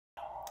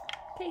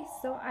Hey,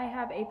 so I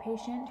have a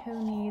patient who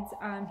needs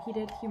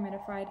heated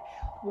humidified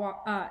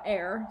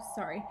air,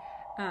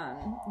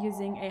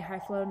 using a high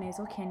flow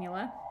nasal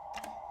cannula.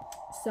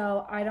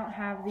 So I don't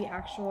have the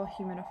actual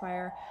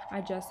humidifier,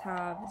 I just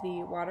have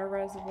the water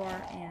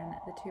reservoir and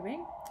the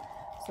tubing.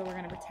 So we're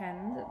going to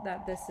pretend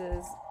that this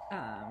is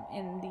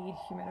in the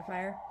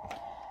humidifier.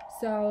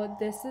 So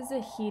this is a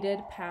heated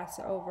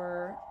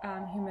passover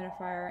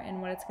humidifier,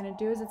 and what it's going to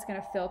do is it's going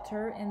to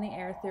filter in the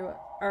air through,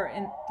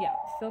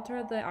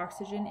 filter the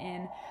oxygen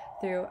in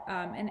through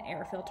an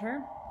air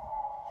filter,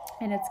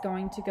 and it's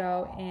going to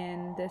go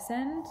in this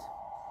end.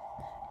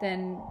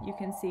 Then you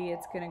can see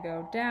it's going to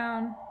go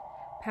down,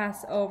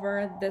 pass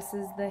over. This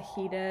is the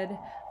heated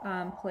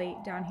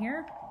plate down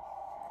here,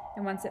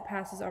 and once it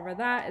passes over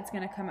that, it's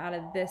going to come out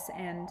of this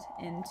end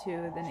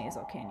into the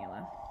nasal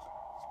cannula.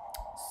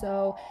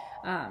 So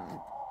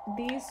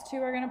these two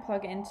are going to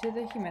plug into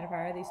the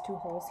humidifier, these two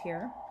holes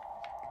here,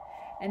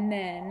 and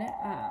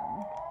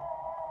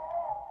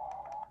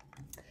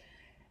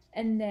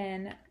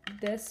then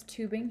this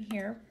tubing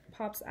here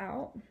pops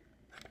out,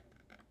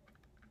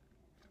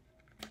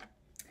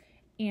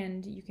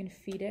 and you can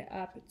feed it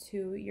up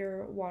to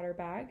your water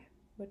bag,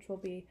 which will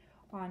be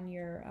on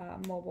your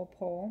mobile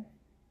pole.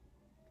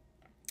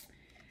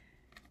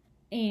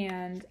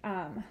 And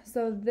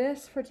so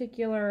this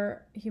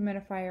particular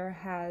humidifier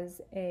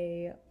has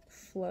a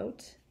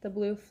float. The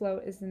blue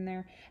float is in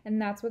there,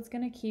 and that's what's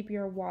going to keep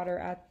your water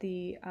at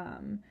the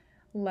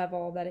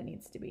level that it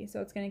needs to be.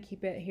 So it's going to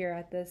keep it here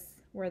at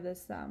this, where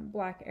this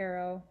black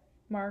arrow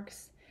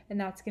marks, and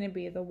that's going to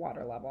be the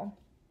water level.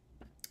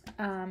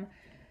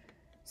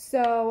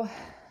 So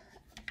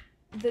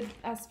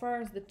as far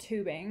as the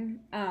tubing,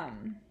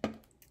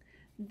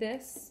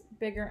 this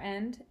bigger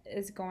end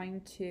is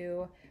going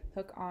to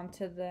hook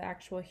onto the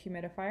actual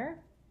humidifier,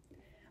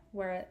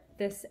 where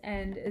this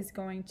end is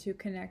going to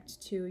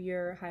connect to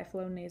your high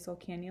flow nasal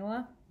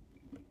cannula.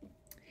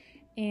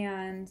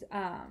 And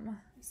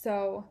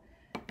so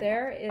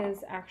there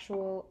is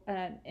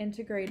an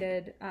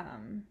integrated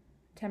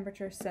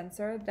temperature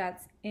sensor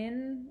that's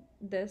in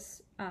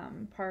this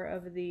part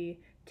of the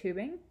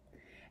tubing.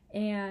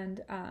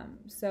 And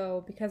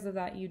so because of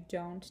that, you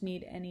don't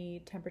need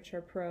any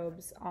temperature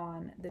probes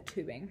on the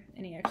tubing,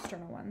 any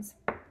external ones.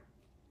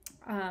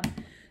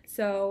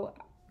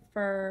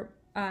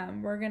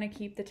 We're going to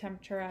keep the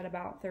temperature at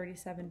about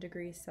 37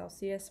 degrees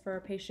Celsius for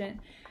a patient,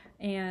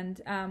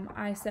 and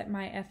I set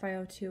my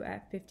FiO2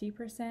 at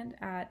 50%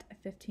 at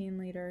 15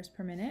 liters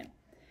per minute,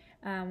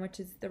 which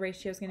is the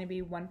ratio is going to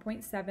be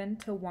 1.7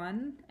 to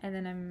 1, and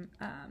then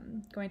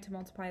I'm going to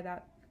multiply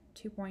that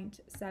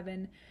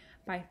 2.7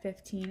 by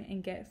 15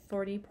 and get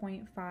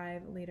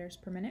 40.5 liters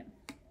per minute.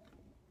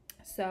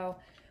 So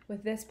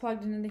with this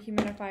plugged into the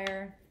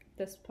humidifier,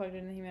 this plugged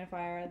into the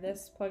humidifier,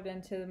 this plugged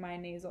into my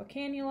nasal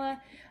cannula,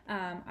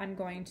 I'm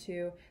going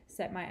to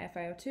set my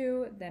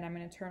FiO2, then I'm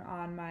going to turn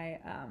on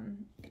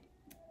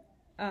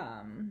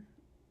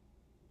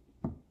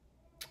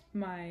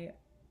my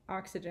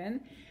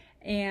oxygen,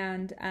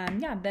 and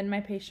then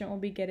my patient will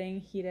be getting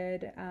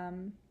heated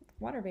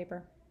water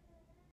vapor.